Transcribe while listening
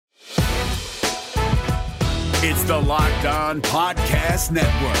It's the Locked On Podcast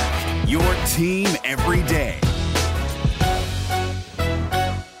Network, your team every day.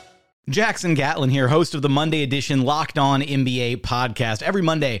 Jackson Gatlin here, host of the Monday edition Locked On NBA podcast. Every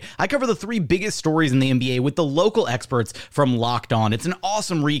Monday, I cover the three biggest stories in the NBA with the local experts from Locked On. It's an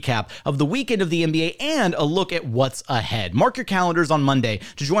awesome recap of the weekend of the NBA and a look at what's ahead. Mark your calendars on Monday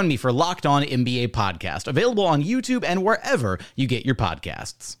to join me for Locked On NBA podcast, available on YouTube and wherever you get your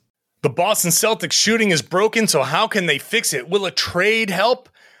podcasts. The Boston Celtics shooting is broken, so how can they fix it? Will a trade help?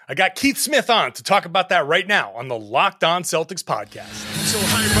 I got Keith Smith on to talk about that right now on the Locked On Celtics podcast. I'm so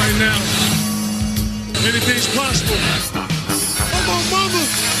hyped right now. Anything's possible. I'm on mama.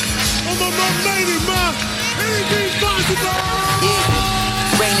 I'm on my lady, ma. Anything's possible.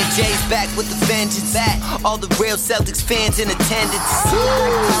 Yeah. Rain and Jay's back with the vengeance. All the real Celtics fans in attendance.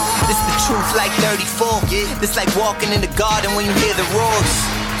 This the truth like 34. This like walking in the garden when you hear the roars.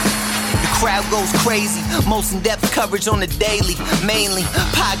 Crowd goes crazy, most in-depth coverage on the daily, mainly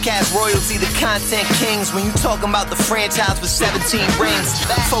podcast royalty, the content kings. When you talking about the franchise with 17 rings,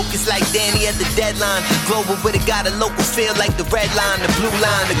 focus like Danny at the deadline, global with it, got a local feel like the red line, the blue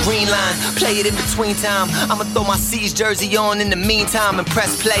line, the green line, play it in between time. I'ma throw my C's jersey on in the meantime and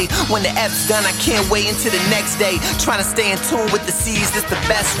press play. When the F's done, I can't wait until the next day, trying to stay in tune with the C's, that's the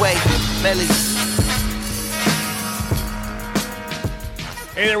best way. Melly.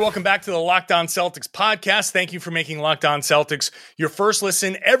 Hey there, welcome back to the Locked On Celtics podcast. Thank you for making Locked On Celtics your first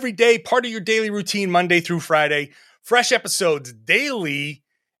listen every day, part of your daily routine, Monday through Friday. Fresh episodes daily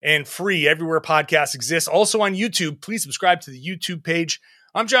and free everywhere podcasts exist. Also on YouTube, please subscribe to the YouTube page.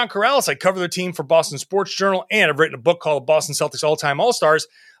 I'm John Corrales. I cover the team for Boston Sports Journal, and I've written a book called Boston Celtics All-Time All-Stars,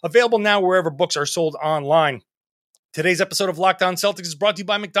 available now wherever books are sold online. Today's episode of Locked On Celtics is brought to you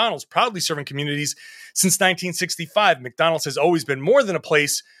by McDonald's, proudly serving communities since 1965. McDonald's has always been more than a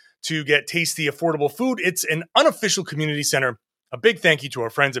place to get tasty, affordable food. It's an unofficial community center. A big thank you to our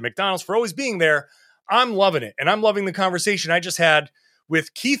friends at McDonald's for always being there. I'm loving it, and I'm loving the conversation I just had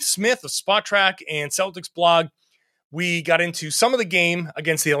with Keith Smith of Spot Track and Celtics blog. We got into some of the game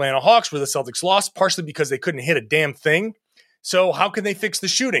against the Atlanta Hawks where the Celtics lost, partially because they couldn't hit a damn thing. So how can they fix the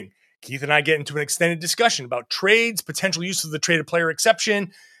shooting? Keith and I get into an extended discussion about trades, potential use of the traded player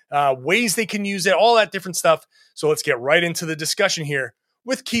exception, ways they can use it, all that different stuff. So let's get right into the discussion here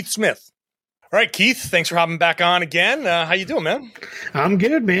with Keith Smith. All right, Keith, thanks for hopping back on again. How you doing, man? I'm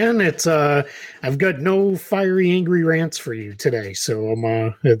good, man. It's I've got no fiery, angry rants for you today, so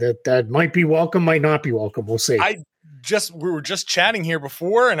that might be welcome, might not be welcome. We'll see. We were just chatting here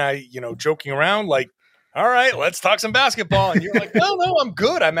before, and I, joking around like, all right, let's talk some basketball. And you're like, no, I'm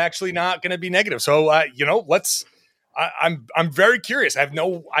good. I'm actually not going to be negative. So, I'm very curious. I have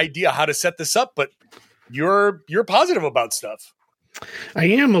no idea how to set this up, but you're positive about stuff. I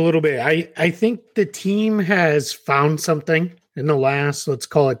am a little bit. I think the team has found something in the last, let's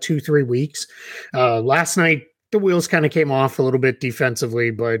call it 2-3 weeks. Last night, the wheels kind of came off a little bit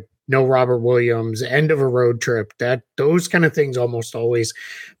defensively, but no Robert Williams, end of a road trip, those kind of things almost always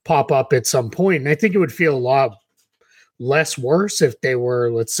pop up at some point. And I think it would feel a lot less worse if they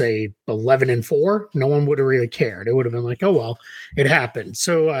were, let's say, 11-4. No one would have really cared. It would have been like, oh, well, it happened.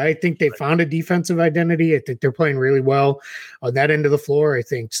 So I think they found a defensive identity. I think they're playing really well on that end of the floor. I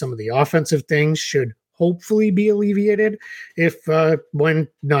think some of the offensive things should hopefully be alleviated when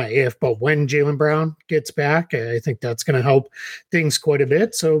Jaylen Brown gets back. I think that's going to help things quite a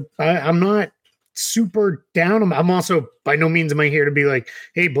bit. So I'm not super down. I'm also by no means am I here to be like,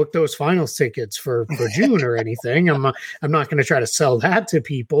 hey, book those finals tickets for June or anything. I'm not going to try to sell that to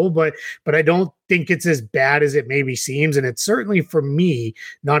people, but I don't think it's as bad as it maybe seems. And it's certainly for me,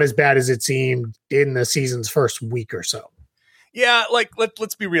 not as bad as it seemed in the season's first week or so. Yeah, like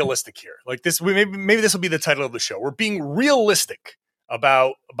let's be realistic here. Like this, maybe this will be the title of the show. We're being realistic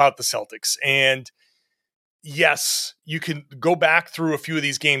about the Celtics, and yes, you can go back through a few of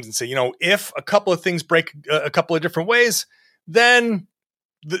these games and say, if a couple of things break a couple of different ways, then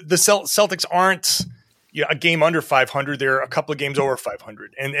the Celtics aren't a game under 500. They're a couple of games over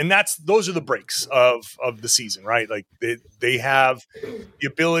 500, and those are the breaks of the season, right? Like they have the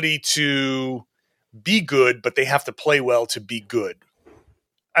ability to be good, but they have to play well to be good.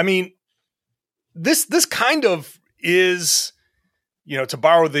 I mean, this kind of is, to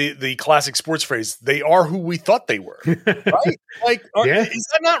borrow the classic sports phrase, they are who we thought they were, right? Like, yeah. Is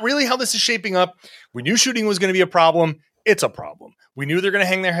that not really how this is shaping up? We knew shooting was going to be a problem. It's a problem. We knew they're going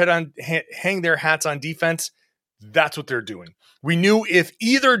to hang their hats on defense. That's what they're doing. We knew if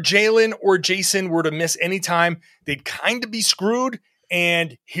either Jaylen or Jason were to miss any time, they'd kind of be screwed.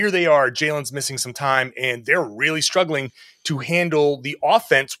 And here they are. Jaylen's missing some time, and they're really struggling to handle the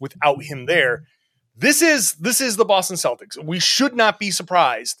offense without him there. This is the Boston Celtics. We should not be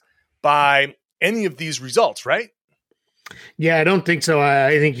surprised by any of these results, right? Yeah, I don't think so.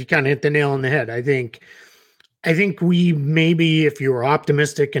 I think you kind of hit the nail on the head. I think we maybe, if you were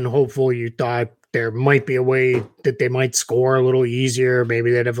optimistic and hopeful, you thought there might be a way that they might score a little easier.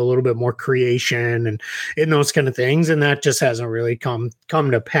 Maybe they'd have a little bit more creation and those kind of things. And that just hasn't really come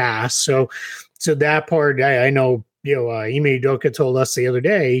to pass. So that part, I know, Ime Udoka told us the other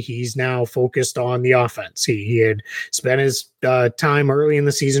day, he's now focused on the offense. He had spent his time early in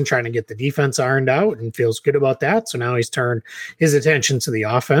the season trying to get the defense ironed out and feels good about that. So now he's turned his attention to the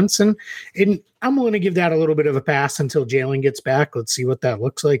offense. And I'm willing to give that a little bit of a pass until Jalen gets back. Let's see what that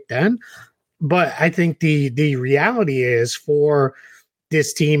looks like then. But I think the reality is for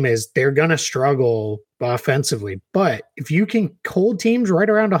this team is they're going to struggle offensively. But if you can hold teams right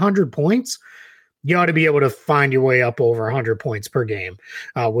around 100 points, you ought to be able to find your way up over 100 points per game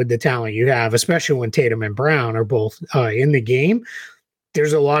with the talent you have, especially when Tatum and Brown are both in the game.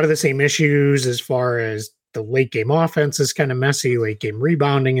 There's a lot of the same issues as far as the late game offense is kind of messy. Late game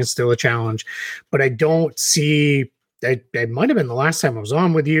rebounding is still a challenge. But I don't see – it might have been the last time I was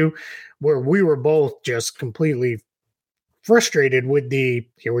on with you where we were both just completely frustrated with the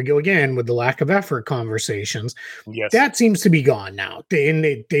 – here we go again with the lack of effort conversations. Yes. That seems to be gone now.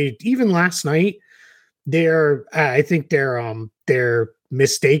 They even last night – I think their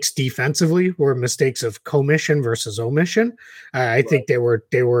mistakes defensively were mistakes of commission versus omission. I think they were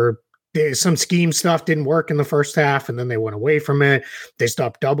some scheme stuff didn't work in the first half, and then they went away from it. They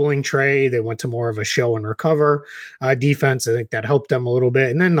stopped doubling Trey. They went to more of a show and recover defense. I think that helped them a little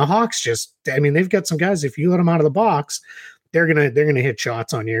bit. And then the Hawks they've got some guys. If you let them out of the box, they're gonna hit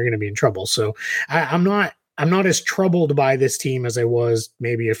shots on you. You're gonna be in trouble. So I'm not as troubled by this team as I was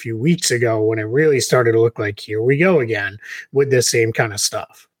maybe a few weeks ago when it really started to look like here we go again with this same kind of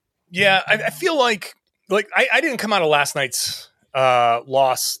stuff. Yeah, I feel like I didn't come out of last night's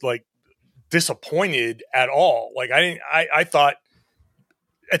loss like disappointed at all. Like I thought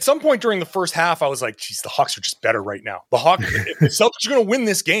at some point during the first half I was like, geez, the Hawks are just better right now. The Hawks, if the Celtics are going to win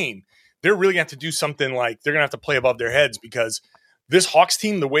this game, they're really going to have to do something like they're going to have to play above their heads because this Hawks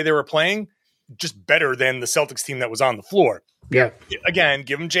team, the way they were playing, just better than the Celtics team that was on the floor. Yeah. Again,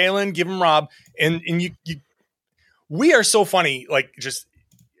 give him Jalen, give him Rob. And you we are so funny, like just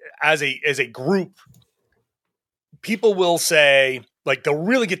as a group, people will say, like they'll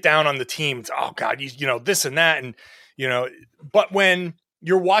really get down on the team. It's, oh God, you know, this and that. And, but when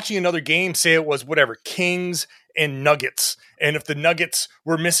you're watching another game, say it was whatever, Kings and Nuggets. And if the Nuggets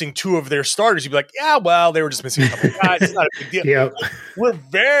were missing two of their starters, you'd be like, yeah, well, they were just missing a couple of guys. It's not a big deal. Yep. We're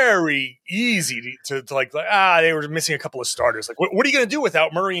very easy to they were missing a couple of starters. Like, what are you going to do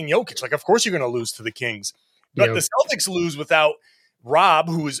without Murray and Jokic? Like, of course you're going to lose to the Kings. But the Celtics lose without Rob,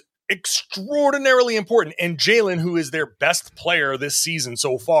 who is extraordinarily important, and Jalen, who is their best player this season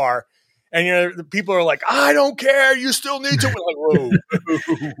so far. And the people are like, I don't care. You still need to win. Like, whoa.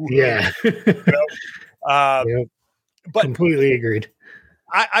 Yeah. Yep. But completely agreed.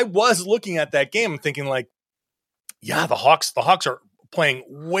 I was looking at that game and thinking like, yeah, the Hawks are playing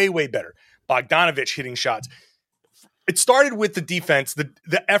way, way better. Bogdanovich hitting shots. It started with the defense, the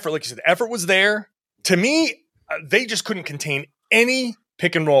effort. Like you said, the effort was there. To me, they just couldn't contain any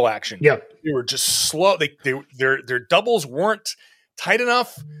pick and roll action. Yep. They were just slow. Their doubles weren't tight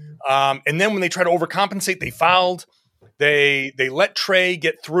enough. And then when they tried to overcompensate, they fouled. They let Trey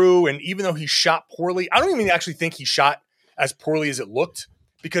get through, and even though he shot poorly, I don't even actually think he shot as poorly as it looked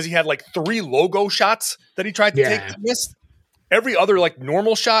because he had like 3 logo shots that he tried to take and missed. Every other like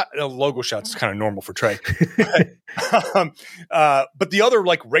normal shot, logo shots is kind of normal for Trey. But the other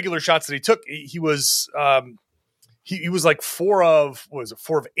like regular shots that he took, he was he was like 4 of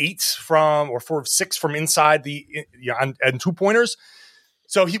 8 from, or 4 of 6 from inside the and 2-pointers.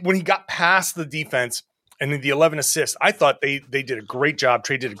 So when he got past the defense. And then the 11 assists, I thought they did a great job.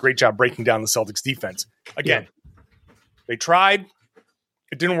 Trey did a great job breaking down the Celtics defense. Again, They tried.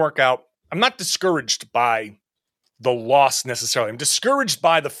 It didn't work out. I'm not discouraged by the loss necessarily. I'm discouraged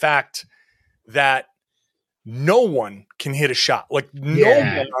by the fact that no one can hit a shot. Like no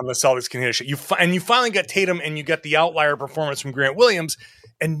one on the Celtics can hit a shot. And you finally got Tatum and you got the outlier performance from Grant Williams,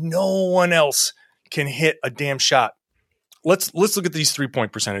 and no one else can hit a damn shot. Let's look at these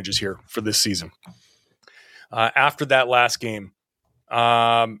 3-point percentages here for this season. After that last game,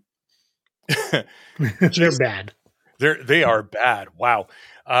 they're bad. They are bad. Wow.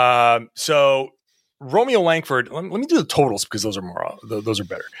 So Romeo Langford. Let me do the totals because those are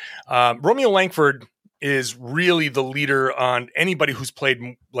better. Romeo Langford is really the leader on anybody who's played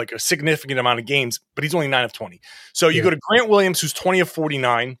like a significant amount of games, but he's only 9 of 20. So you go to Grant Williams, who's 20 of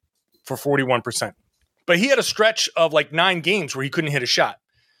 49 for 41%. but he had a stretch of like 9 games where he couldn't hit a shot.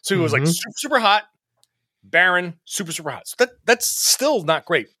 So he was like super, super hot, barren, super, super hot. So that's still not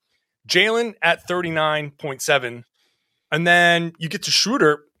great. Jalen at 39.7. And then you get to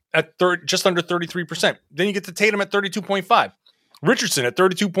Schroeder at just under 33%. Then you get to Tatum at 32.5. Richardson at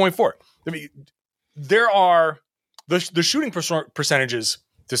 32.4. I mean, there are the shooting percentages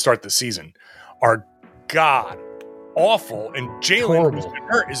to start the season are god awful, and Jalen, who's been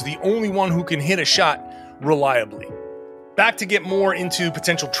hurt, is the only one who can hit a shot reliably. Back to get more into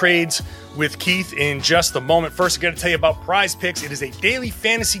potential trades with Keith in just a moment. First, I got to tell you about Prize Picks. It is a daily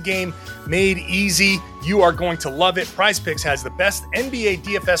fantasy game made easy. You are going to love it. Prize Picks has the best NBA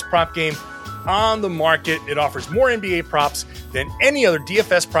DFS prop game on the market. It offers more NBA props than any other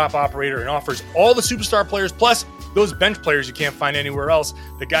DFS prop operator and offers all the superstar players plus those bench players you can't find anywhere else,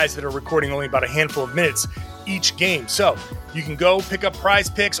 the guys that are recording only about a handful of minutes each game. So you can go pick up Prize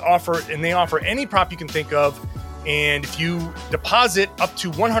Picks, and they offer any prop you can think of. And if you deposit up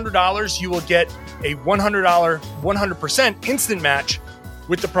to $100, you will get a $100 100% instant match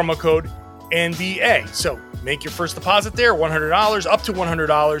with the promo code NBA. So make your first deposit there, $100, up to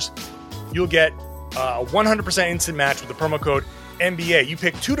 $100. You'll get a 100% instant match with the promo code NBA. You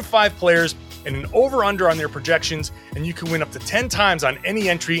pick 2 to 5 players and an over-under on their projections, and you can win up to 10 times on any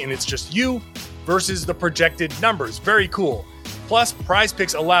entry, and it's just you versus the projected numbers. Very cool. Plus, Prize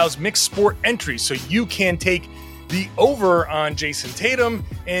Picks allows mixed sport entries, so you can take the over on Jason Tatum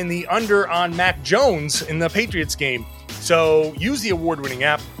and the under on Mac Jones in the Patriots game. So use the award-winning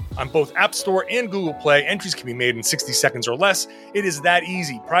app on both App Store and Google Play. Entries can be made in 60 seconds or less. It is that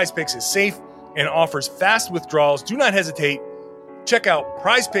easy. Prize Picks is safe and offers fast withdrawals. Do not hesitate. Check out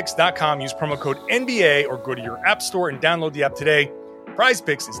prizepicks.com. Use promo code NBA or go to your App Store and download the app today. Prize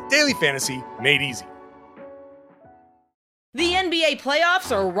Picks is daily fantasy made easy. The NBA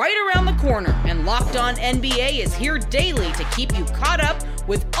playoffs are right around the corner, and Locked On NBA is here daily to keep you caught up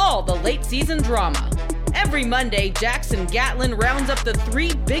with all the late season drama. Every Monday, Jackson Gatlin rounds up the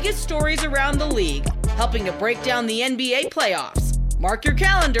 3 biggest stories around the league, helping to break down the NBA playoffs. Mark your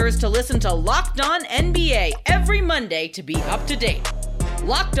calendars to listen to Locked On NBA every Monday to be up to date.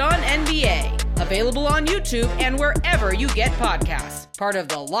 Locked On NBA, available on YouTube and wherever you get podcasts. Part of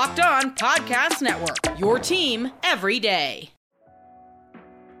the Locked On Podcast Network, your team every day.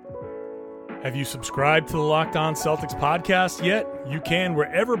 Have you subscribed to the Locked On Celtics podcast yet? You can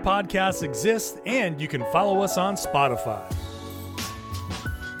wherever podcasts exist, and you can follow us on Spotify.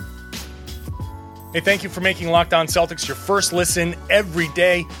 Hey, thank you for making Locked On Celtics your first listen every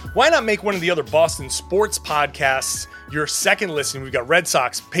day. Why not make one of the other Boston sports podcasts your second listen? We've got Red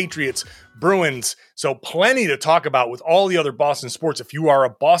Sox, Patriots, Bruins, so plenty to talk about with all the other Boston sports. If you are a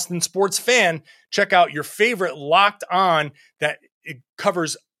Boston sports fan, check out your favorite Locked On that it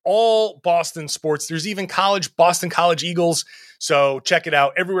covers all Boston sports. There's even Boston College Eagles, so check it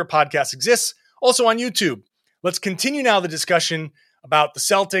out everywhere podcasts exists. Also on YouTube. Let's continue now the discussion about the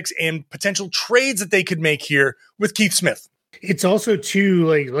Celtics and potential trades that they could make here with Keith Smith. It's also too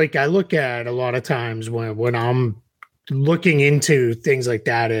like I look at a lot of times when I'm looking into things like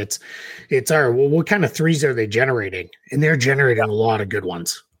that, it's all right, well, what kind of threes are they generating? And they're generating a lot of good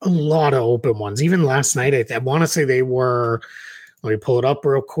ones, a lot of open ones. Even last night, I want to say they were, let me pull it up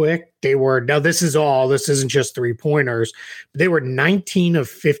real quick. They were, now this isn't just 3-pointers, but they were 19 of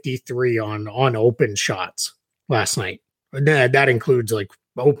 53 on open shots last night. That includes like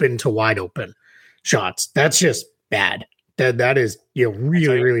open to wide open shots. That's just bad. That is,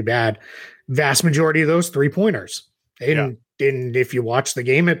 really, really bad. Vast majority of those 3-pointers. And if you watch the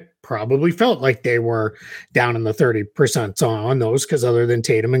game, it probably felt like they were down in the 30% on those, because other than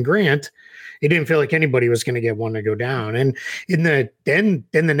Tatum and Grant, it didn't feel like anybody was going to get one to go down. And then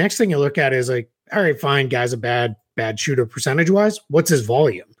the next thing you look at is like, all right, fine, guy's a bad shooter percentage wise. What's his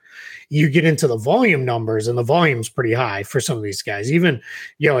volume? You get into the volume numbers, and the volume's pretty high for some of these guys. Even,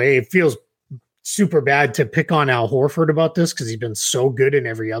 it feels super bad to pick on Al Horford about this because he's been so good in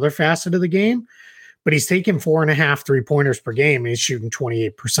every other facet of the game. But he's taking 4.5 3-pointers per game, and he's shooting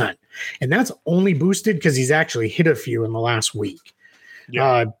 28%. And that's only boosted because he's actually hit a few in the last week.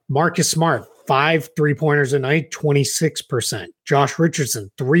 Yeah. Marcus Smart, 5 3-pointers a night, 26%. Josh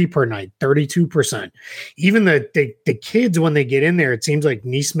Richardson, 3 per night, 32%. Even the kids, when they get in there, it seems like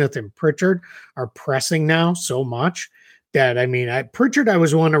Nesmith and Pritchard are pressing now so much that, Pritchard I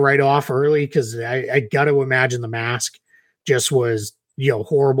was willing to write off early because I got to imagine the mask just was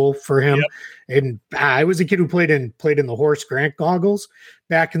horrible for him. Yep. And I was a kid who played in the Horace Grant goggles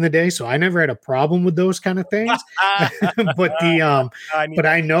back in the day, so I never had a problem with those kind of things. But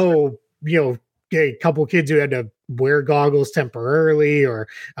I know, a couple kids who had to wear goggles temporarily, or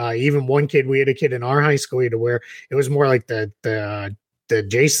even one kid, we had a kid in our high school to wear, it was more like the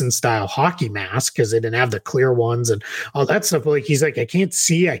Jason style hockey mask because they didn't have the clear ones and all that stuff. Like he's like, I can't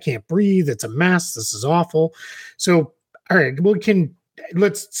see, I can't breathe. It's a mess. This is awful. So, all right,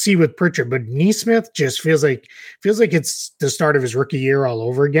 let's see with Pritchard, but Neesmith just feels like it's the start of his rookie year all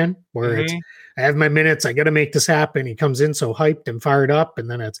over again, where it's, I have my minutes, I got to make this happen. He comes in so hyped and fired up,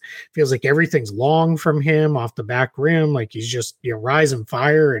 and then it feels like everything's long from him off the back rim, like he's just rise and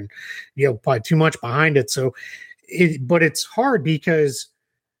fire, and probably too much behind it. So, but it's hard because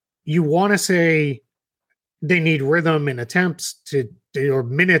you want to say they need rhythm and attempts or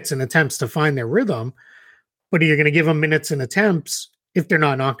minutes and attempts to find their rhythm, but you're going to give them minutes and attempts if they're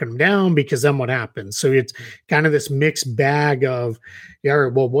not knocking them down, because then what happens? So it's kind of this mixed bag of,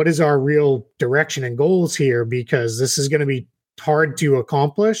 well, what is our real direction and goals here? Because this is going to be hard to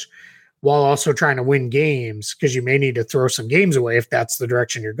accomplish while also trying to win games, because you may need to throw some games away if that's the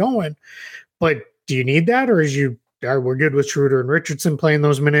direction you're going. But do you need that, or we're good with Schroeder and Richardson playing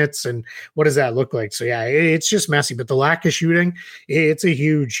those minutes, and what does that look like? So yeah, it's just messy, but the lack of shooting, it's a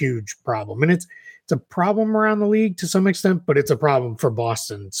huge, huge problem. And it's a problem around the league to some extent, but it's a problem for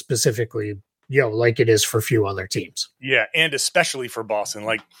Boston specifically, like it is for a few other teams. Yeah, and especially for Boston.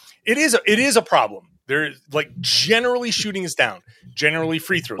 Like it is a problem. There's like generally shooting is down. Generally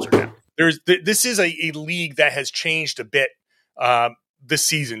free throws are down. This is a league that has changed a bit this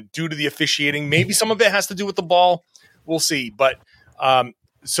season due to the officiating. Maybe some of it has to do with the ball. We'll see. But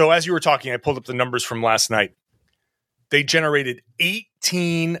so as you were talking, I pulled up the numbers from last night. They generated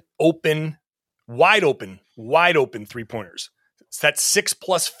 18 wide open 3-pointers. So that's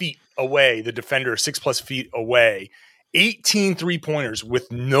 6+ feet away. The defender 6+ feet away. 18 3-pointers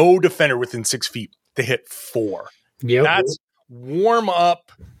with no defender within 6 feet. They hit 4. Yep. That's warm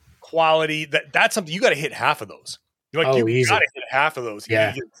up quality. That's something you got to hit half of those. You got to hit half of those.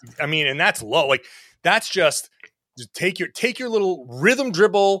 Yeah. I mean, and that's low. Like that's just take your little rhythm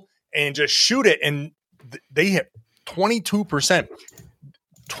dribble and just shoot it. And they hit 22%.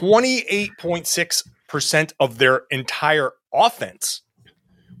 28.6% of their entire offense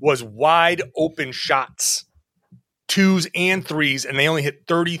was wide open shots, 2s and 3s, and they only hit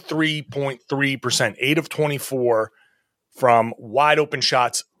 33.3%, 8 of 24 from wide open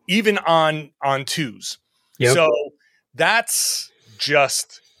shots, even on 2s. Yep. So that's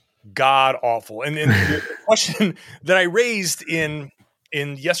just god awful. And the question that I raised in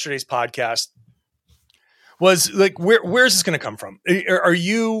yesterday's podcast was like, where's this going to come from? Are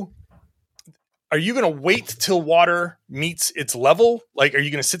you going to wait till water meets its level? Like, are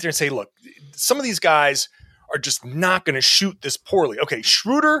you going to sit there and say, look, some of these guys are just not going to shoot this poorly? Okay,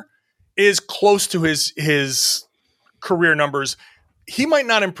 Schroeder is close to his career numbers. He might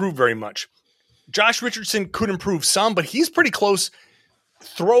not improve very much. Josh Richardson could improve some, but he's pretty close.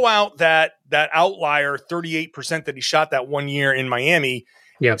 Throw out that outlier 38% that he shot that one year in Miami.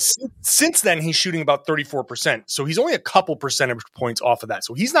 Yes. Since then, he's shooting about 34%. So he's only a couple percentage points off of that.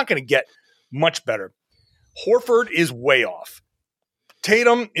 So he's not going to get much better. Horford is way off.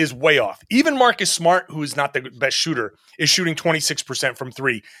 Tatum is way off. Even Marcus Smart, who is not the best shooter, is shooting 26% from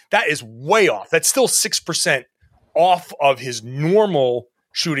 3. That is way off. That's still 6% off of his normal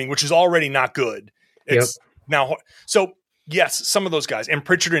shooting, which is already not good. It's now. So yes, some of those guys, and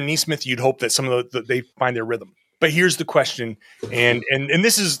Pritchard and Neesmith, you'd hope that some of they find their rhythm. But here's the question, and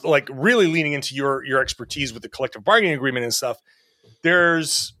this is like really leaning into your expertise with the collective bargaining agreement and stuff.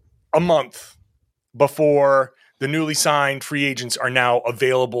 There's a month before the newly signed free agents are now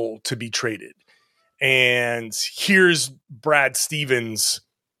available to be traded. And here's Brad Stevens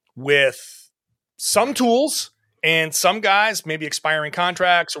with some tools and some guys, maybe expiring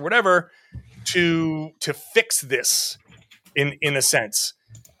contracts or whatever, to fix this in a sense.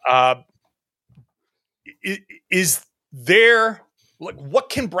 Is there, like, what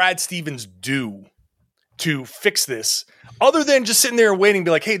can Brad Stevens do to fix this other than just sitting there waiting,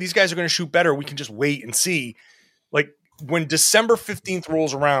 be like, hey, these guys are going to shoot better. We can just wait and see. Like, when December 15th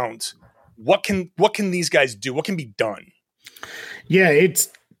rolls around, what can these guys do? What can be done? Yeah, it's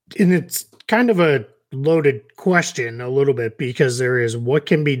kind of a loaded question a little bit, because there is what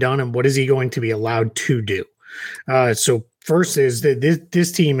can be done and what is he going to be allowed to do. So first is that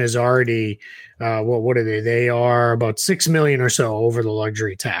this team is already, what are they? They are about $6 million or so over the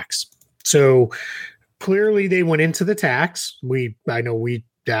luxury tax. So clearly they went into the tax.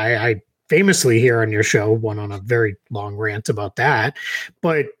 I famously here on your show went on a very long rant about that,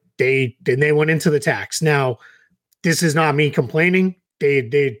 but they went into the tax. Now, this is not me complaining.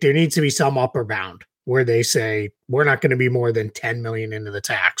 There needs to be some upper bound where they say we're not going to be more than 10 million into the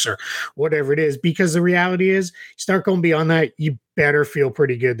tax or whatever it is, because the reality is you start going beyond that, you better feel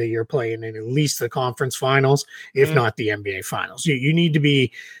pretty good that you're playing in at least the conference finals, if not the NBA finals. You need to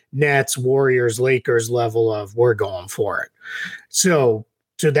be Nets, Warriors, Lakers level of we're going for it. So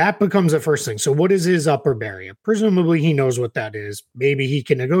that becomes the first thing. So what is his upper barrier? Presumably he knows what that is. Maybe he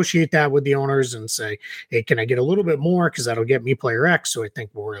can negotiate that with the owners and say, hey, can I get a little bit more? Because that'll get me player X. So I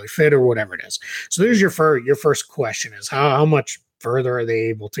think we'll really fit, or whatever it is. So there's your first question is how much further are they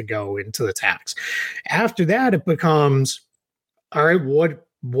able to go into the tax? After that, it becomes, all right,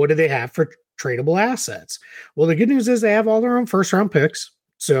 what do they have for tradable assets? Well, the good news is they have all their own first round picks.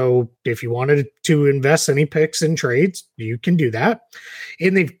 So if you wanted to invest any picks in trades, you can do that.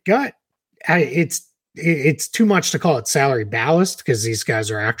 And they've got, it's too much to call it salary ballast because these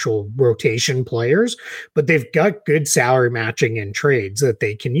guys are actual rotation players, but they've got good salary matching in trades that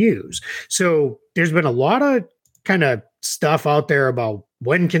they can use. So there's been a lot of kind of stuff out there about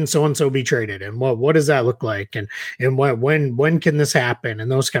when can so-and-so be traded and what does that look like? And when can this happen?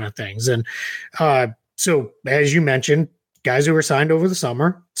 And those kind of things. And so as you mentioned, guys who were signed over the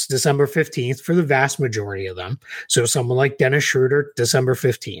summer, it's December 15th for the vast majority of them. So someone like Dennis Schroeder, December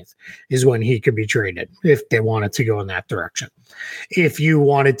 15th is when he could be traded if they wanted to go in that direction. If you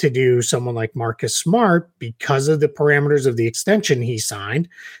wanted to do someone like Marcus Smart, because of the parameters of the extension he signed,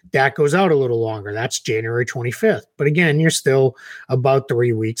 that goes out a little longer. That's January 25th. But again, you're still about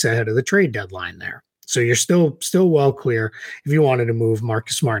 3 weeks ahead of the trade deadline there. So you're still well clear if you wanted to move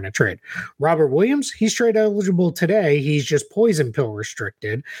Marcus Smart in a trade. Robert Williams, he's trade eligible today. He's just poison pill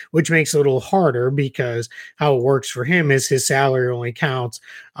restricted, which makes it a little harder because how it works for him is his salary only counts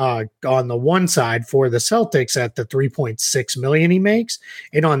on the one side for the Celtics at the $3.6 million he makes,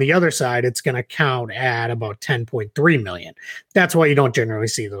 and on the other side it's going to count at about $10.3 million. That's why you don't generally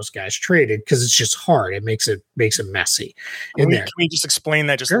see those guys traded, because it's just hard. It makes it messy. Can we just explain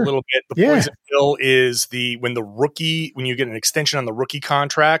that just a little bit? The poison pill is when you get an extension on the rookie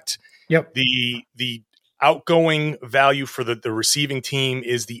contract. Yep. The outgoing value for the receiving team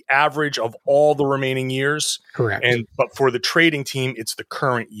is the average of all the remaining years. Correct. But for the trading team, it's the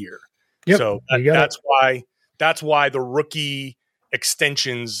current year. Yep. So that's why the rookie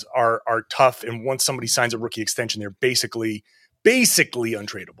extensions are tough. And once somebody signs a rookie extension, they're basically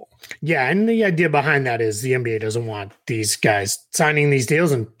untradeable. Yeah, and the idea behind that is the NBA doesn't want these guys signing these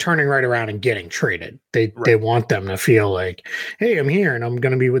deals and turning right around and getting traded. They want them to feel like, hey, I'm here and I'm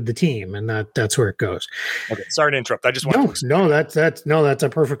going to be with the team, and that's where it goes. Okay, sorry to interrupt. I just want that's a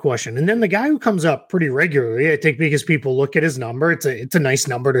perfect question. And then the guy who comes up pretty regularly, I think, because people look at his number, it's a nice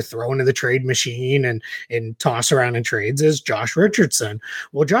number to throw into the trade machine and toss around in trades, is Josh Richardson.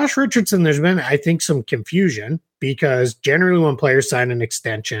 Well, Josh Richardson, there's been, I think, some confusion, because generally when players sign an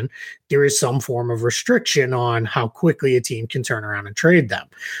extension, there is some form of restriction on how quickly a team can turn around and trade them.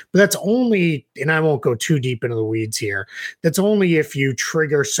 But that's only, and I won't go too deep into the weeds here, that's only if you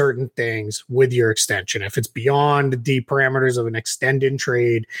trigger certain things with your extension. If it's beyond the parameters of an extended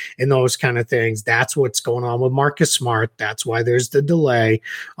trade and those kind of things, that's what's going on with Marcus Smart. That's why there's the delay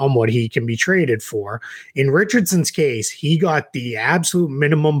on what he can be traded for. In Richardson's case, he got the absolute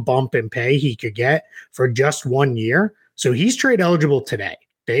minimum bump in pay he could get for just 1 year. So he's trade eligible today.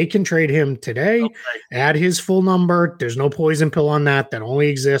 They can trade him today at his full number. There's no poison pill on that. That only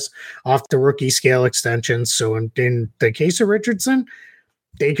exists off the rookie scale extensions. So in the case of Richardson,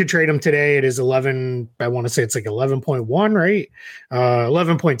 they could trade him today. It is 11. I want to say it's like 11.1, right?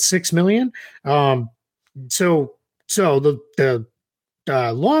 11.6 million. So the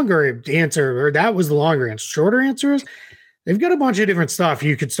longer answer, or that was the longer answer. Shorter answer is, they've got a bunch of different stuff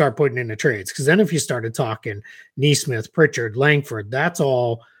you could start putting into trades. Because then if you started talking Neesmith, Pritchard, Langford, those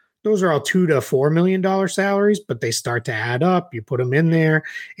are all $2 to $4 million salaries, but they start to add up. You put them in there,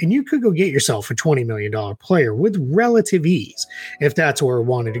 and you could go get yourself a $20 million player with relative ease if that's where we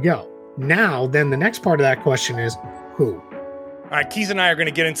wanted to go. Now, then the next part of that question is who? All right, Keys and I are going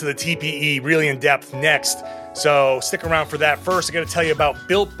to get into the TPE really in depth next, so stick around for that. First, I got to tell you about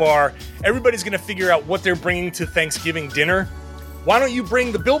Built Bar. Everybody's going to figure out what they're bringing to Thanksgiving dinner. Why don't you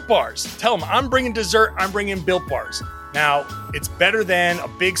bring the Built Bars? Tell them, I'm bringing dessert, I'm bringing Built Bars. Now, it's better than a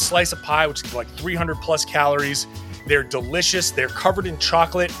big slice of pie, which is like 300 plus calories. They're delicious, they're covered in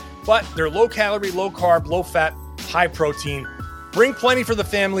chocolate, but they're low calorie, low carb, low fat, high protein. Bring plenty for the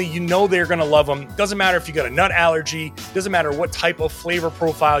family. You know they're going to love them. Doesn't matter if you got a nut allergy. Doesn't matter what type of flavor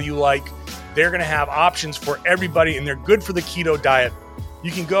profile you like. They're going to have options for everybody, and they're good for the keto diet.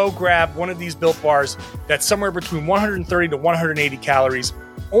 You can go grab one of these Built Bars that's somewhere between 130 to 180 calories.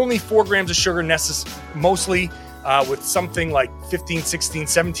 Only 4 grams of sugar, mostly with something like 15, 16,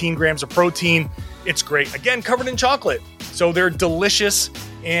 17 grams of protein. It's great. Again, covered in chocolate. So they're delicious,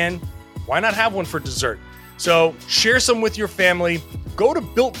 and why not have one for dessert? So share some with your family. Go to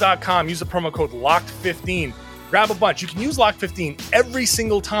built.com, use the promo code LOCKED15. Grab a bunch. You can use LOCKED15 every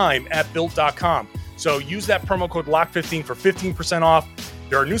single time at built.com. So use that promo code LOCKED15 for 15% off.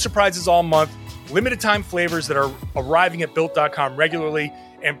 There are new surprises all month, limited time flavors that are arriving at built.com regularly,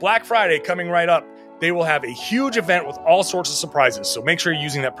 and Black Friday coming right up. They will have a huge event with all sorts of surprises. So make sure you're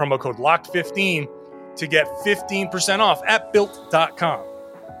using that promo code LOCKED15 to get 15% off at built.com.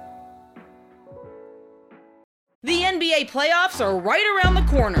 The NBA playoffs are right around the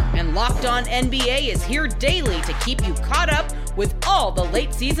corner, and Locked On NBA is here daily to keep you caught up with all the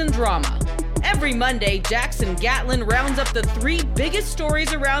late season drama. Every Monday, Jackson Gatlin rounds up the 3 biggest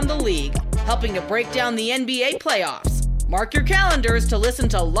stories around the league, helping to break down the NBA playoffs. Mark your calendars to listen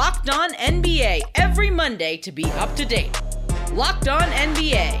to Locked On NBA every Monday to be up to date. Locked On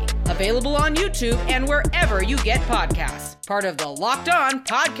NBA, available on YouTube and wherever you get podcasts. Part of the Locked On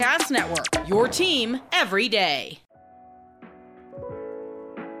Podcast Network, your team every day.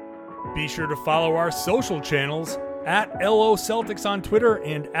 Be sure to follow our social channels at LO Celtics on Twitter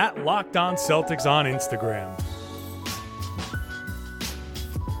and at Locked On Celtics on Instagram.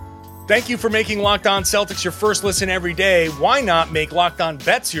 Thank you for making Locked On Celtics your first listen every day. Why not make Locked On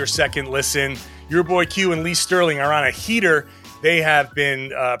Bets your second listen? Your boy Q and Lee Sterling are on a heater. They have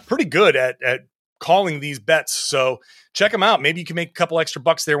been pretty good at calling these bets. So check them out. Maybe you can make a couple extra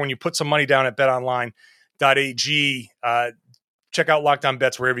bucks there when you put some money down at betonline.ag. Check out Locked On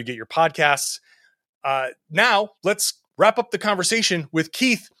Bets wherever you get your podcasts. Now, let's wrap up the conversation with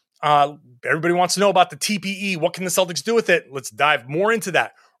Keith. Everybody wants to know about the TPE. What can the Celtics do with it? Let's dive more into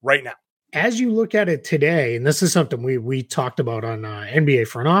that right now. As you look at it today, and this is something we talked about on NBA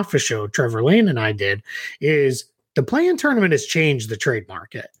Front Office show, Trevor Lane and I did, is the play-in tournament has changed the trade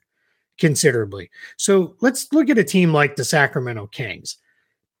market considerably. So let's look at a team like the Sacramento Kings.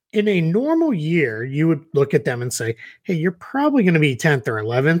 In a normal year, you would look at them and say, hey, you're probably going to be 10th or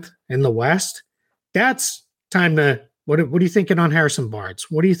 11th in the West. That's time to, what are you thinking on Harrison Barnes?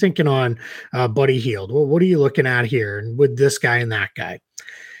 What are you thinking on Buddy Hield? Well, what are you looking at here and with this guy and that guy?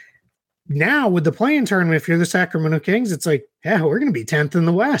 Now, with the play-in tournament, if you're the Sacramento Kings, it's like, yeah, we're going to be 10th in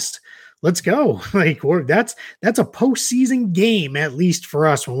the West. Let's go. Like that's a postseason game, at least for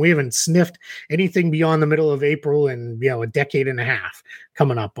us, when we haven't sniffed anything beyond the middle of April and, a decade and a half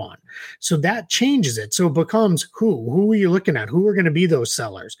coming up on. So that changes it. So it becomes who are you looking at? Who are going to be those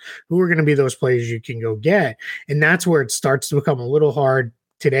sellers? Who are going to be those players you can go get? And that's where it starts to become a little hard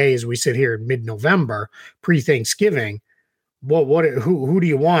today as we sit here in mid-November, pre-Thanksgiving. Who do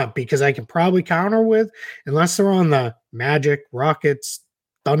you want? Because I can probably counter with, unless they're on the Magic, Rockets,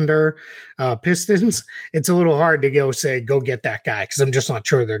 Thunder, Pistons, it's a little hard to go get that guy because I'm just not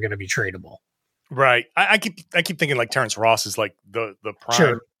sure they're going to be tradable. Right. I keep thinking like Terrence Ross is like the prime,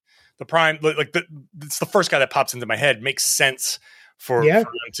 sure. The prime, it's the first guy that pops into my head. Makes sense for them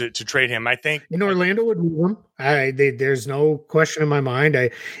to trade him. I think in Orlando would move him. There's no question in my mind.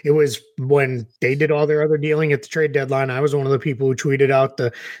 It was when they did all their other dealing at the trade deadline. I was one of the people who tweeted out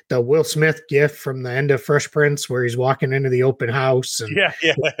the Will Smith gif from the end of Fresh Prince where he's walking into the open house and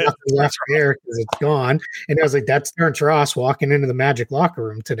left there because it's gone. And I was like, that's Terrence Ross walking into the Magic locker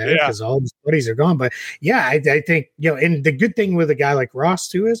room today because all his buddies are gone. But I think, and the good thing with a guy like Ross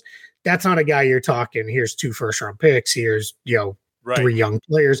too is that's not a guy you're talking, here's 2 first-round picks, here's, right. 3 young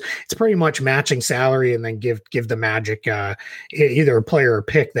players. It's pretty much matching salary and then give the Magic either a player or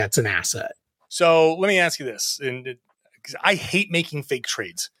pick that's an asset. So let me ask you this, and I hate making fake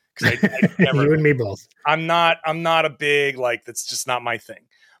trades because I never. You and me both. I'm not a big that's just not my thing.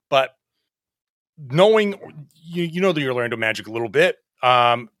 But knowing you know the Orlando Magic a little bit.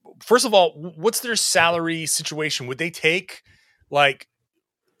 First of all, what's their salary situation? Would they take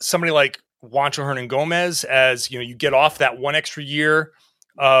somebody like Juancho Hernan-Gomez as you get off that 1 extra year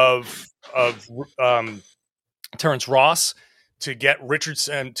of Terrence Ross to get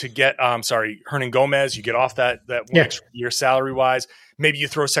Richardson to get Hernan-Gomez, you get off that 1 extra year salary wise. Maybe you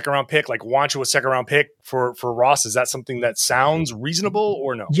throw a second round pick like Juancho, a second round pick for Ross. Is that something that sounds reasonable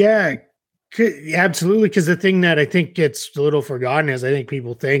or no? Yeah, absolutely. Because the thing that I think gets a little forgotten is I think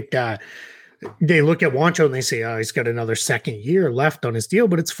people think they look at Juancho and they say, oh, he's got another second year left on his deal,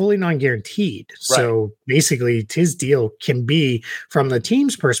 but it's fully non-guaranteed. Right. So basically his deal can be, from the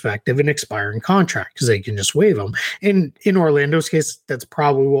team's perspective, an expiring contract because they can just waive him. And in Orlando's case, that's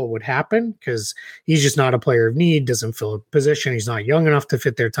probably what would happen because he's just not a player of need, doesn't fill a position. He's not young enough to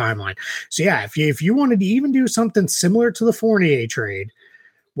fit their timeline. So if you wanted to even do something similar to the Fournier trade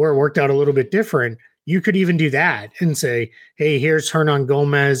where it worked out a little bit different, you could even do that and say, hey, here's Hernan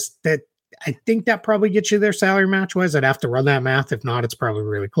Gomez. That I think that probably gets you their salary match wise. I'd have to run that math. If not, it's probably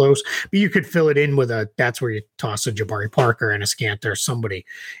really close. But you could fill it in with that's where you toss a Jabari Parker and a Scanter, somebody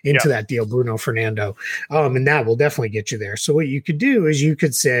into that deal, Bruno Fernando. And that will definitely get you there. So what you could do is you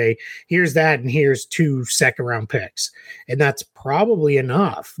could say, here's that, and here's 2 second-round picks. And that's probably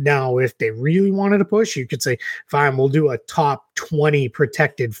enough. Now, if they really wanted to push, you could say, fine, we'll do a top 20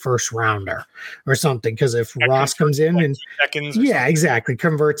 protected first rounder or something. Because if Ross comes in and exactly,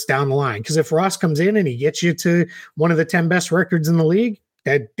 converts down the line. Because if Ross comes in and he gets you to one of the 10 best records in the league,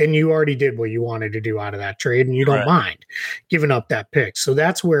 then you already did what you wanted to do out of that trade, and you don't mind giving up that pick. So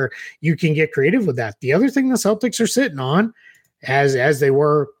that's where you can get creative with that. The other thing the Celtics are sitting on, as they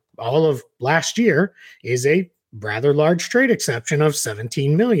were all of last year, is a rather large trade exception of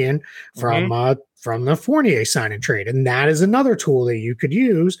 $17 million from the Fournier sign and trade. And that is another tool that you could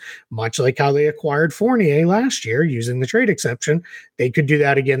use, much like how they acquired Fournier last year using the trade exception. They could do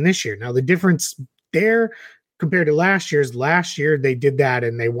that again this year. Now, the difference there compared to last year, they did that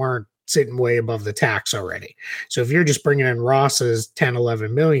and they weren't sitting way above the tax already. So if you're just bringing in Ross's 10,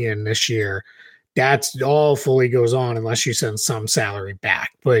 11 million this year, that's all fully goes on unless you send some salary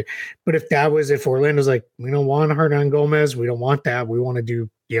back. But if Orlando's like, we don't want Hernan Gomez, we don't want that, we want to do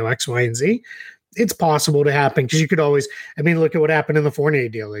X, Y, and Z, it's possible to happen, because you could always, look at what happened in the Fournier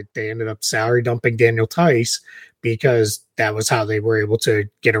deal. They ended up salary dumping Daniel Tice because that was how they were able to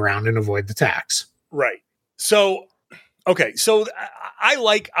get around and avoid the tax. Right. So, okay. So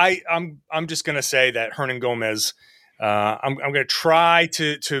I'm just going to say that Hernan Gomez, I'm going to try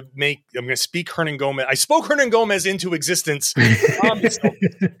to I'm going to speak Hernan Gomez. I spoke Hernan Gomez into existence. I'm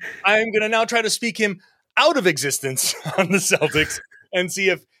going to now try to speak him out of existence on the Celtics and see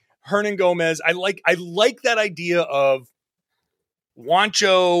if Hernan Gomez, I like that idea of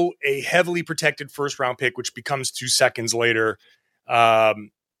Juancho, a heavily protected first round pick, which becomes 2 seconds later,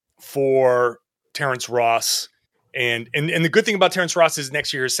 for Terrence Ross. And the good thing about Terrence Ross is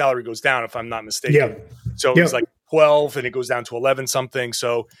next year his salary goes down, if I'm not mistaken. Yep. So it's like 12 and it goes down to 11 something.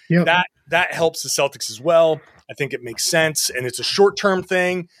 So that helps the Celtics as well. I think it makes sense, and it's a short-term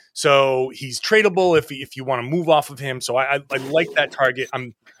thing. So he's tradable if you want to move off of him. So I like that target.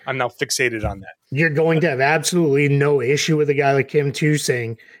 I'm now fixated on that. You're going to have absolutely no issue with a guy like him too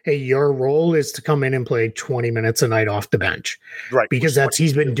saying, hey, your role is to come in and play 20 minutes a night off the bench. Right. Because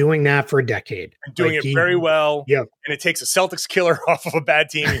he's been doing that for a decade. Doing it very well. Yep. And it takes a Celtics killer off of a bad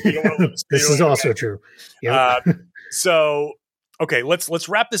team. You don't want to lose. This is also true. Yep. So, okay, let's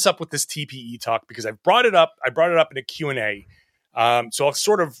wrap this up with this TPE talk, because I brought it up in a Q&A. So I'll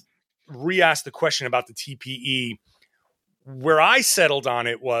sort of re-ask the question about the TPE. Where I settled on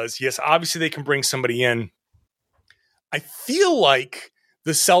it was, yes, obviously they can bring somebody in. I feel like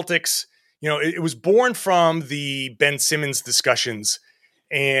the Celtics, it was born from the Ben Simmons discussions.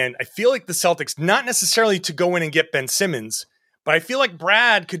 And I feel like the Celtics, not necessarily to go in and get Ben Simmons, but I feel like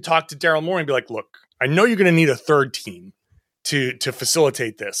Brad could talk to Daryl Morey and be like, look, I know you're going to need a third team to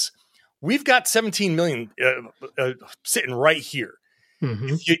facilitate this. We've got 17 million sitting right here.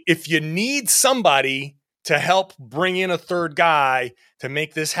 Mm-hmm. If you need somebody to help bring in a third guy to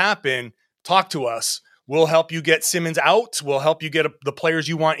make this happen, talk to us. We'll help you get Simmons out. We'll help you get the players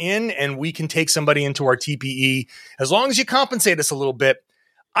you want in, and we can take somebody into our TPE as long as you compensate us a little bit.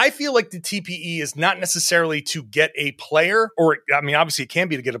 I feel like the TPE is not necessarily to get a player, or obviously it can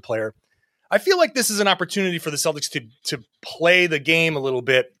be to get a player. I feel like this is an opportunity for the Celtics to play the game a little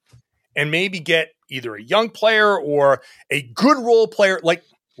bit and maybe get either a young player or a good role player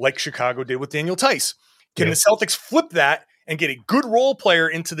like Chicago did with Daniel Tice. Can the Celtics flip that and get a good role player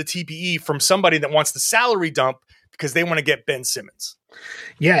into the TPE from somebody that wants the salary dump because they want to get Ben Simmons?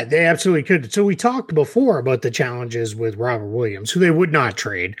 Yeah, they absolutely could. So we talked before about the challenges with Robert Williams, who they would not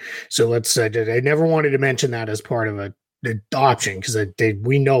trade. So let's I never wanted to mention that as part of the option, because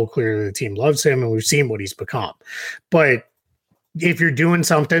we know clearly the team loves him and we've seen what he's become. But if you're doing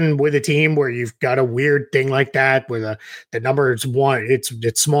something with a team where you've got a weird thing like that, where the number is one, it's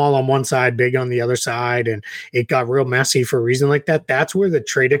small on one side, big on the other side, and it got real messy for a reason like that, that's where the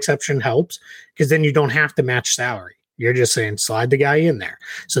trade exception helps, because then you don't have to match salary. You're just saying slide the guy in there.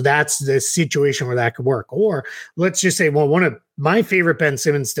 So that's the situation where that could work. Or let's just say, well, one of my favorite Ben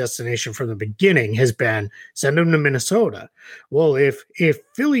Simmons destination from the beginning has been send him to Minnesota. Well, if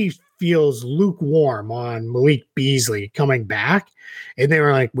Philly feels lukewarm on Malik Beasley coming back, and they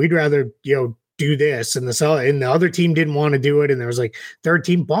were like, we'd rather do do this, and the other team didn't want to do it, and there was like third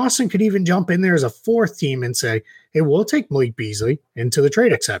team. Boston could even jump in there as a fourth team and say, hey, we'll take Malik Beasley into the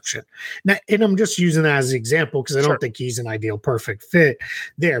trade exception. Now, and I'm just using that as an example because I don't think he's an ideal perfect fit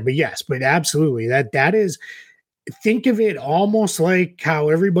there. But yes, but absolutely that is, think of it almost like how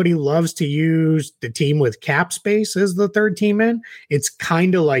everybody loves to use the team with cap space as the third team in. It's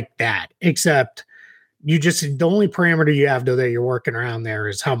kind of like that, except the only parameter you have that you're working around there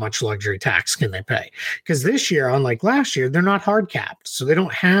is how much luxury tax can they pay. Because this year, unlike last year, they're not hard capped. So they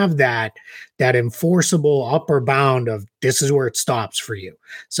don't have that enforceable upper bound of this is where it stops for you.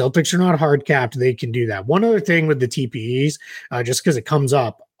 Celtics are not hard capped. They can do that. One other thing with the TPEs, just because it comes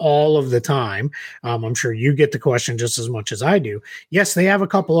up all of the time, I'm sure you get the question just as much as I do. Yes, they have a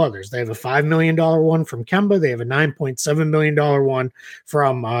couple others. They have a $5 million one from Kemba. They have a $9.7 million one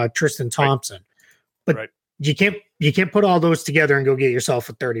from Tristan Thompson. But you can't put all those together and go get yourself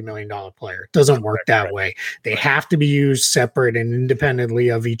a $30 million player. It doesn't work that way. They have to be used separate and independently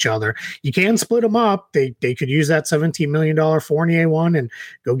of each other. You can split them up. They could use that $17 million Fournier one and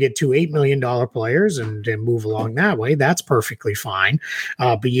go get two $8 million players and move along that way. That's perfectly fine.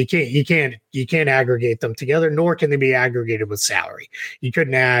 But you can't aggregate them together, nor can they be aggregated with salary. You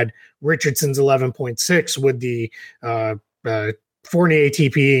couldn't add Richardson's 11.6 with the Fournier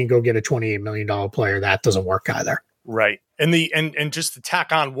ATP and go get a $28 million player. That doesn't work either. Right. And just to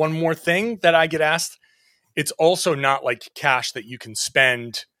tack on one more thing that I get asked, it's also not like cash that you can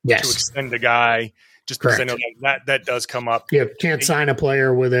spend to extend a guy, just because I know that does come up. Yeah, can't sign a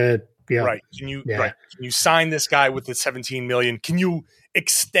player with it. Yeah. Right. Can you sign this guy with the $17 million? Can you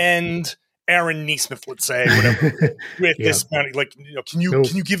extend Aaron Neesmith, let's say, whatever, with this money? Like, can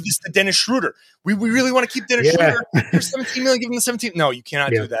you give this to Dennis Schroeder? We really want to keep Dennis Schroeder for $17 million. Give him the 17. No, you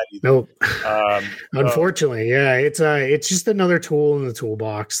cannot do that either. Nope. Unfortunately, it's just another tool in the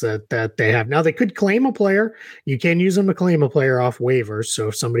toolbox that they have. Now they could claim a player. You can use them to claim a player off waivers. So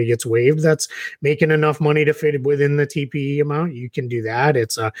if somebody gets waived, that's making enough money to fit within the TPE amount. You can do that.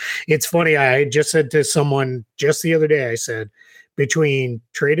 It's funny. I just said to someone just the other day, I said, between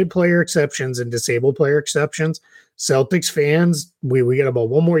traded player exceptions and disabled player exceptions, Celtics fans, we get about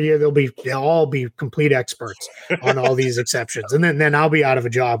one more year. They'll all be complete experts on all these exceptions. And then I'll be out of a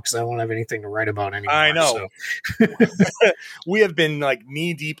job because I won't have anything to write about anymore. I know. So. We have been like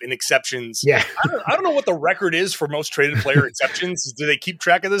knee deep in exceptions. Yeah. I don't know what the record is for most traded player exceptions. Do they keep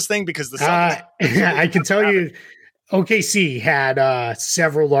track of this thing? Because the Celtics I can tell you, OKC had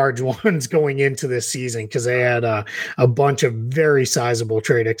several large ones going into this season because they had a bunch of very sizable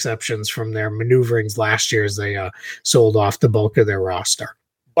trade exceptions from their maneuverings last year as they sold off the bulk of their roster.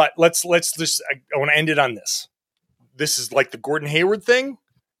 But let's just, I want to end it on this. This is like the Gordon Hayward thing,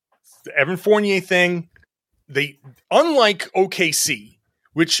 the Evan Fournier thing. They, unlike OKC,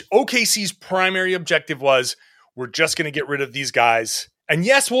 which OKC's primary objective was, we're just going to get rid of these guys. And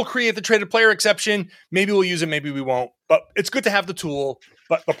yes, we'll create the traded player exception. Maybe we'll use it, maybe we won't. But it's good to have the tool.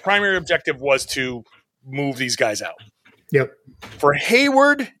 But the primary objective was to move these guys out. Yep. For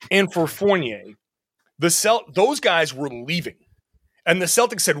Hayward and for Fournier, those guys were leaving. And the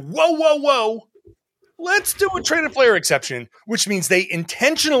Celtics said, whoa, let's do a traded player exception, which means they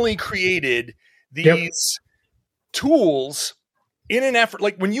intentionally created these tools in an effort.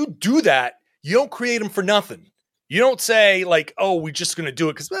 Like when you do that, you don't create them for nothing. You don't say like, oh, we're just going to do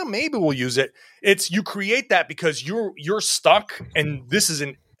it because maybe we'll use it. It's you create that because you're stuck, and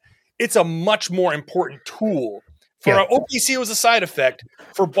it's a much more important tool. For OKC, it was a side effect.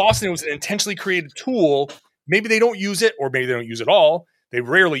 For Boston, it was an intentionally created tool. Maybe they don't use it, or maybe they don't use it all. They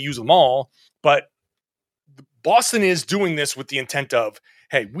rarely use them all. But Boston is doing this with the intent of,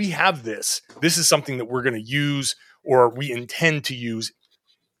 hey, we have this. This is something that we're going to use, or we intend to use.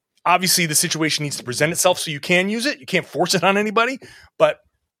 Obviously, the situation needs to present itself so you can use it. You can't force it on anybody, but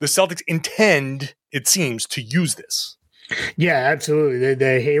the Celtics intend, it seems, to use this. Yeah, absolutely.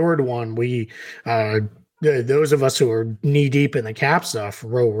 The Hayward one, those of us who are knee deep in the cap stuff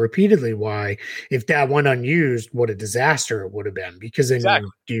wrote repeatedly why, if that went unused, what a disaster it would have been, because then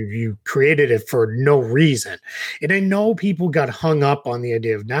you created it for no reason. And I know people got hung up on the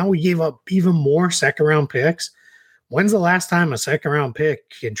idea of now we gave up even more second round picks. When's the last time a second round pick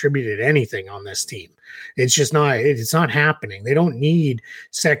contributed anything on this team? It's just not, it's not happening. They don't need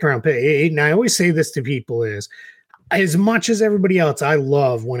second round pick. And I always say this to people is, as much as everybody else, I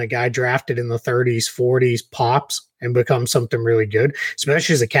love when a guy drafted in the 30s, 40s pops and becomes something really good,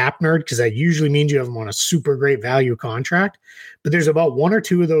 especially as a cap nerd, because that usually means you have him on a super great value contract. But there's about one or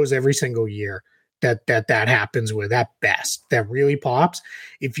two of those every single year that happens with at best, that really pops.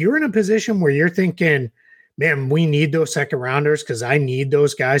 If you're in a position where you're thinking, man, we need those second rounders because I need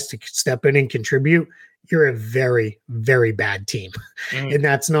those guys to step in and contribute, you're a very, very bad team. And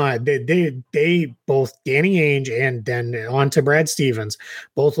that's not, they both Danny Ainge and then on to Brad Stevens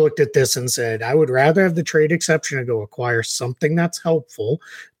both looked at this and said, I would rather have the trade exception to go acquire something that's helpful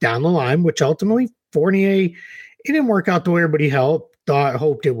down the line, which ultimately Fournier, it didn't work out the way everybody hoped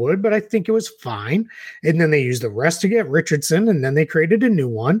it would, but I think it was fine. And then they used the rest to get Richardson, and then they created a new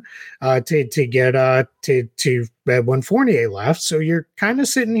one to get when Fournier left. So you're kind of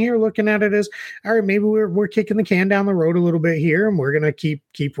sitting here looking at it as, all right, maybe we're kicking the can down the road a little bit here, and we're gonna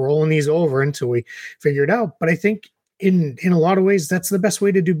keep rolling these over until we figure it out. But I think in a lot of ways, that's the best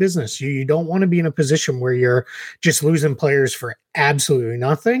way to do business. You don't want to be in a position where you're just losing players for absolutely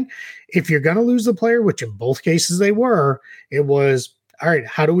nothing. If you're going to lose the player, which in both cases they were, it was, all right,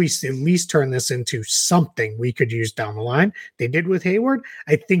 how do we at least turn this into something we could use down the line? They did with Hayward.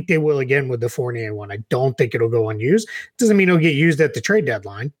 I think they will again with the Fournier one. I don't think it'll go unused. Doesn't mean it'll get used at the trade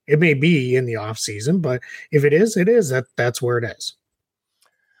deadline. It may be in the offseason, but if it is, that's where it is.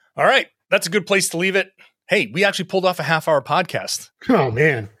 All right. That's a good place to leave it. Hey, we actually pulled off a half-hour podcast. Oh,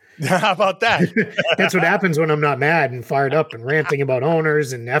 man. How about that? That's what happens when I'm not mad and fired up and ranting about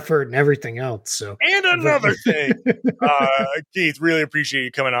owners and effort and everything else. So, and another thing, Keith, really appreciate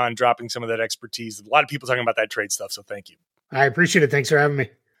you coming on, dropping some of that expertise. A lot of people talking about that trade stuff, so thank you. I appreciate it. Thanks for having me.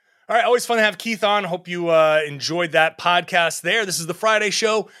 All right, always fun to have Keith on. Hope you enjoyed that podcast there. This is the Friday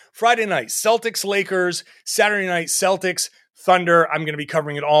show. Friday night, Celtics, Lakers. Saturday night, Celtics, Thunder. I'm going to be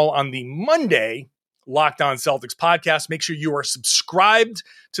covering it all on the Monday Locked On Celtics podcast. Make sure you are subscribed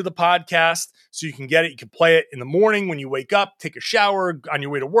to the podcast so you can get it. You can play it in the morning when you wake up, take a shower, on your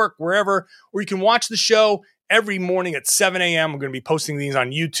way to work, wherever, or you can watch the show every morning at 7 a.m. I'm going to be posting these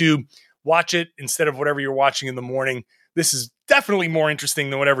on YouTube. Watch it instead of whatever you're watching in the morning. This is definitely more interesting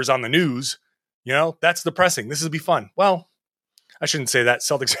than whatever's on the news. You know, that's depressing. This will be fun. Well, I shouldn't say that.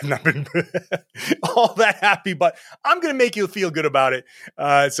 Celtics have not been all that happy, but I'm going to make you feel good about it.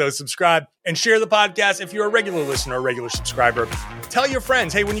 So subscribe and share the podcast. If you're a regular listener or a regular subscriber, tell your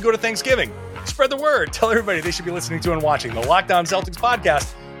friends, hey, when you go to Thanksgiving, spread the word. Tell everybody they should be listening to and watching the Locked On Celtics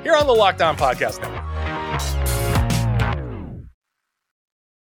podcast here on the Locked On Podcast Network.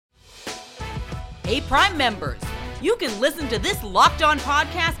 Hey, Prime members, you can listen to this Locked On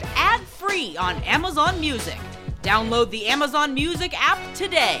podcast ad-free on Amazon Music. Download the Amazon Music app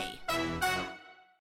today.